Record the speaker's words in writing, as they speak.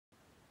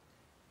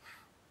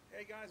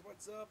Hey guys,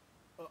 what's up?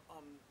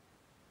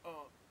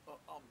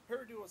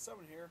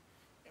 Purdue07 here,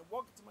 and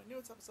welcome to my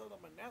newest episode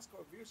of my NASCAR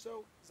review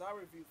show. As I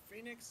review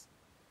Phoenix,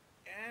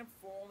 and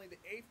for only the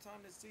 8th time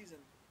this season,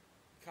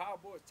 Kyle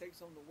Busch takes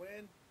home the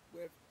win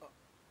with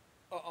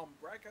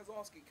Brad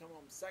Keselowski coming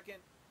home second,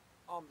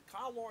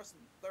 Kyle Larson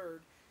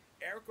third.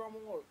 Eric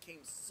Almirola came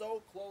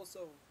so close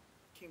to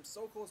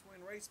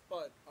winning race,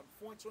 but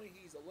unfortunately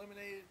he's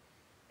eliminated,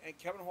 and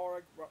Kevin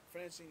Harvick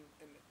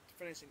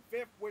finishing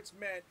fifth, which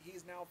meant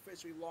he's now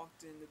officially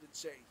locked into the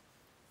chase.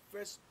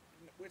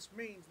 Which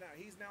means now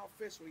he's now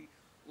officially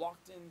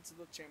locked into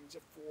the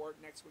championship for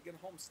next week in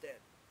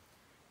Homestead.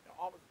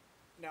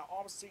 Now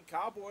obviously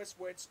Kyle Busch,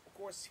 which of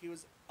course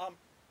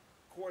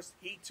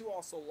he too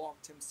also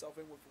locked himself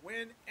in with a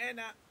win,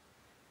 and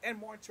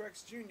Martin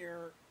Truex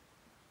Jr.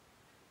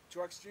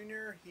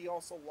 He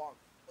also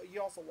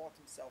locked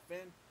himself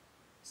in.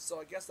 So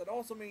I guess that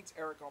also means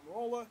Eric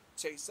Almirola,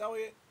 Chase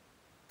Elliott,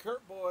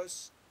 Kurt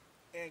Busch,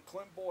 and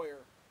Clint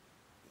Bowyer,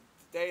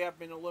 they have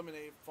been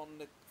eliminated from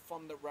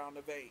the round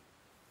of 8.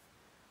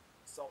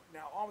 So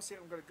now obviously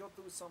I'm going to go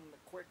through some of the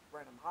quick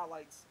random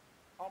highlights.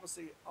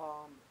 Obviously,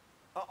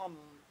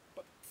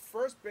 but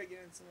first big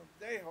incident of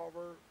the day,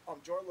 however,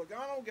 Joey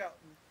Logano got,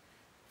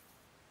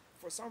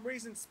 for some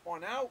reason,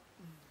 spun out,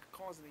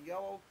 causing a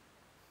yellow,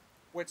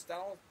 which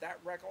that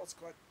wreck also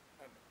got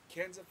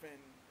Kenseth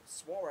and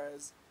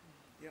Suarez.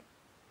 Yep.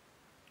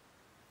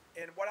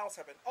 And what else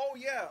happened? Oh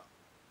yeah.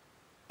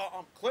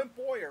 Clint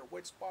Bowyer,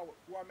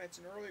 who I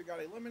mentioned earlier,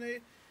 got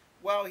eliminated.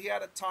 Well, he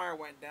had a tire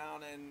went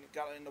down and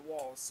got in the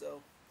wall.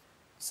 So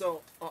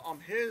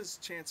his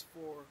chance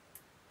for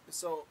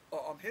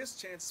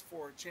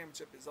a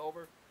championship is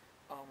over,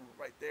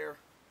 right there.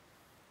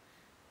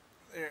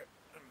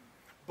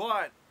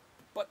 But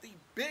the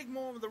big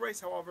moment of the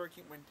race, however,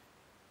 came when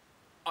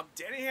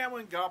Denny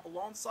Hamlin got up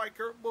alongside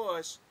Kurt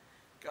Busch,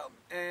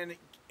 and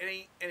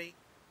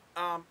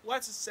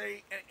let's just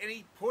say, and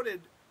he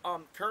putted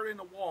Kurt in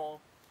the wall,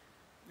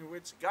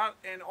 which got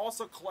and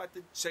also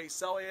collected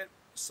Chase Elliott.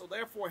 So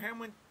therefore,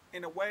 Hamlin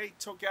in a way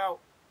took out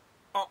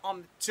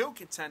the two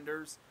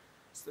contenders,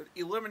 so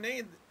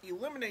eliminated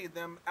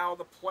them out of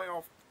the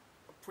playoff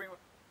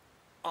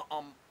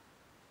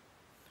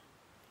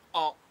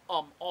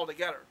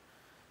altogether.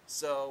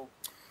 So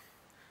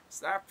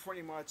that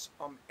pretty much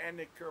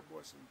ended Kurt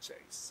Busch and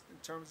Chase in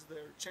terms of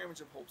their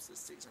championship hopes this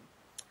season.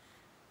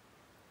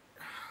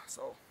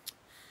 So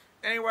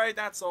anyway,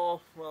 that's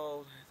all.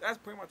 Well, that's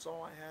pretty much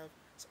all I have.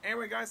 So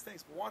anyway, guys,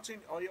 thanks for watching.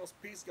 Adios,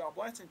 peace, God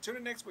bless, and tune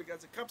in next week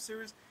as the Cup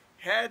Series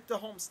head to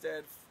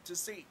Homestead to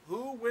see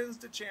who wins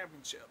the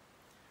championship.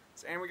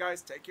 So anyway,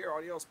 guys, take care.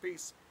 Adios,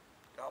 peace,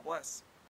 God bless.